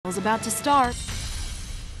battle's about to start.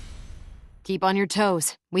 Keep on your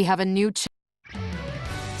toes. We have a new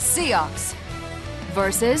Seox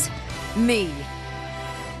versus me.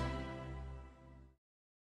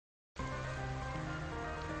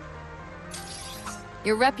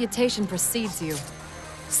 Your reputation precedes you.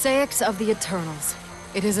 Seox of the Eternals.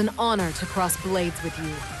 It is an honor to cross blades with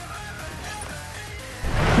you.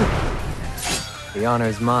 The honor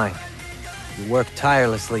is mine. You work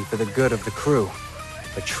tirelessly for the good of the crew.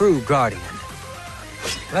 A true guardian.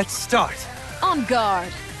 Let's start. On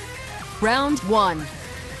guard. Round 1.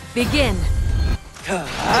 Begin.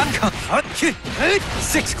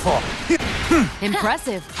 Six Claw.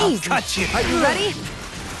 Impressive. I'll cut you. Are you ready?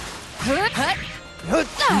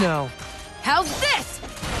 No. How's this?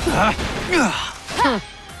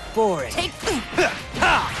 Boring. Take.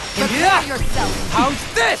 Prepare yourself.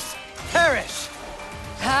 How's this? Perish.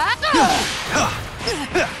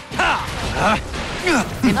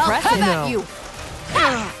 Impressive. No. You.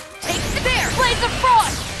 Take there. Blaze of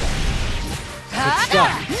frost.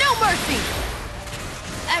 stop. No mercy.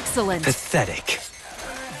 Excellent. Pathetic.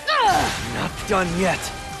 Not done yet.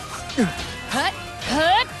 Hut.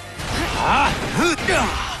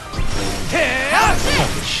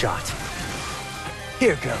 Perfect shot.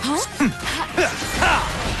 Here goes.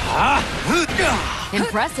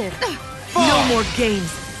 Impressive. No more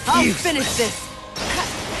games. I'll finish this.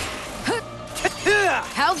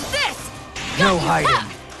 How's this? No hiding.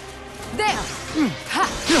 There.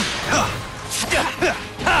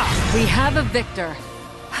 We have a victor.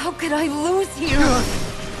 How could I lose here?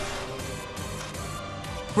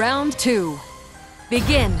 Round 2.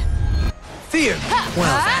 Begin. Fear me.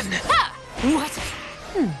 Well then. What?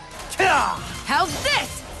 How's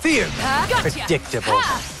this? Fear me. Gotcha. Predictable.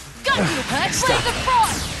 Got you. Blaze of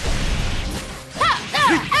frost.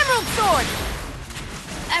 Emerald sword.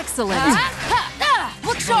 Excellent.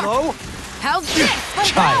 Look sharp. Hello? How's this?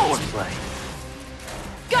 Child's play.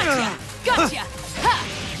 Gotcha.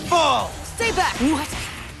 Fall. Stay back. What?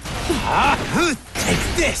 Take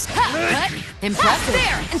this. Impressive.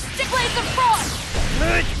 There and stick blaze of frost.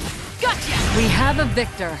 Gotcha. We have a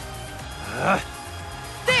victor.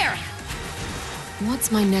 There.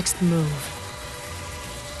 What's my next move?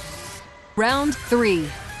 Round 3.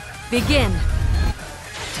 Begin.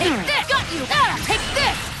 Take this. Got you. Take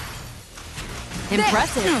this.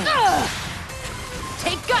 Impressive.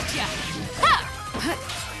 Take gotcha.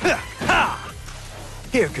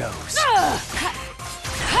 Here goes.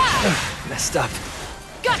 Messed up.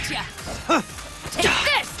 Gotcha. Take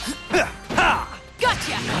this.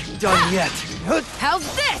 Gotcha. Not done yet. How's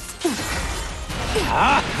this?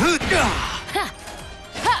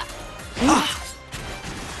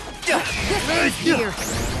 This ends here.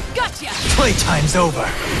 Gotcha. Playtime's over.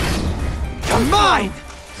 You're mine.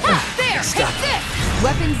 There. Stop. Take this.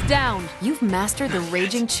 Weapons down. You've mastered the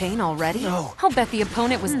raging chain already? No. I'll bet the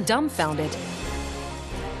opponent was dumbfounded.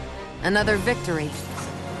 Another victory.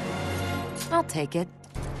 I'll take it.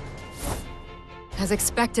 As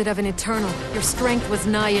expected of an Eternal, your strength was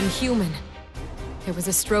nigh inhuman. It was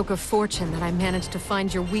a stroke of fortune that I managed to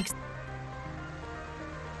find your weak...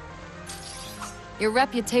 Your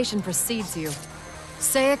reputation precedes you.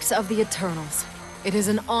 Seox of the Eternals. It is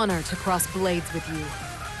an honor to cross blades with you.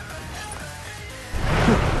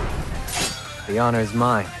 The honor is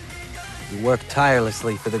mine. You work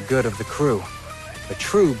tirelessly for the good of the crew. A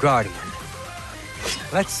true guardian.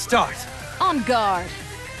 Let's start. On guard.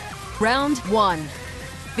 Round 1.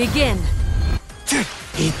 Begin.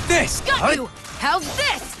 Eat this. Got you. How's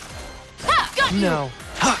this? Got you. No.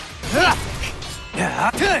 Got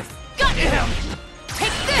you.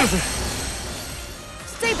 Take this.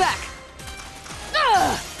 Stay back.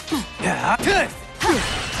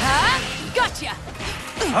 Gotcha.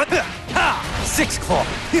 Six Claw.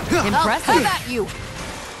 Impressive. How about you?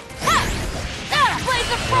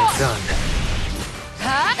 Blaze of frost. Done.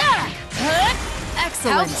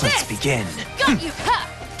 Excellent. Let's begin. Got you.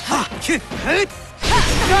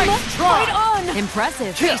 Nice try. Right on.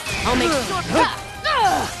 Impressive. I'll make sure.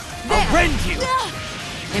 I'll rend you.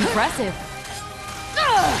 Impressive.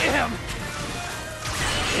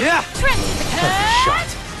 Yeah. Perfect shot.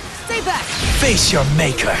 Stay back. Face your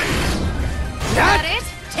maker. That it?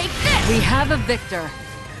 Take this. We have a victor.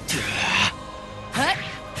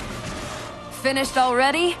 Finished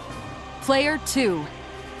already? Player 2.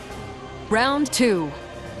 Round 2.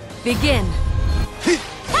 Begin.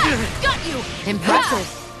 Got you. Impressive.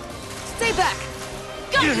 Stay back.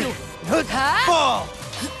 Got you. Fall.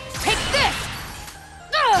 Take this.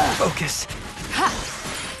 Focus.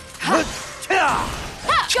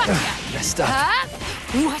 Gotcha. Messed up.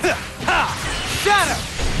 What? Shatter.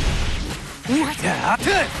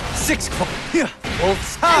 Six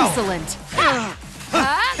Wolf's Howl! Excellent! Ha!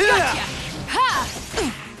 Ha! Gotcha! Ha!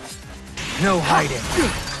 No hiding.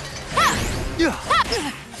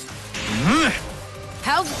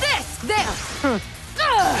 How's this? There!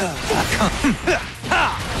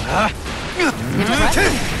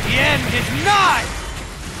 Impressive! The end is nigh!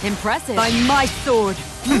 Impressive! By my sword!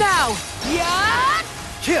 Now! Yeah!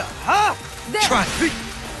 There! Try.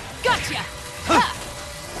 Gotcha! Ha!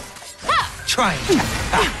 Ha! Try.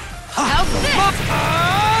 How's this?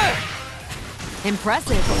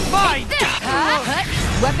 Impressive! Mine!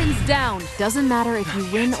 Ha! Weapons down! Doesn't matter if you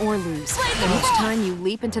win or lose. And each time you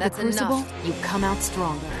leap into the crucible, you come out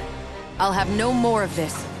stronger. I'll have no more of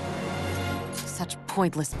this. Such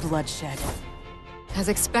pointless bloodshed. As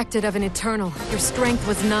expected of an Eternal, your strength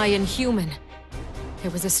was nigh inhuman.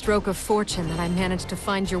 It was a stroke of fortune that I managed to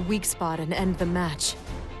find your weak spot and end the match.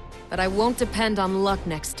 But I won't depend on luck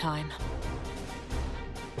next time.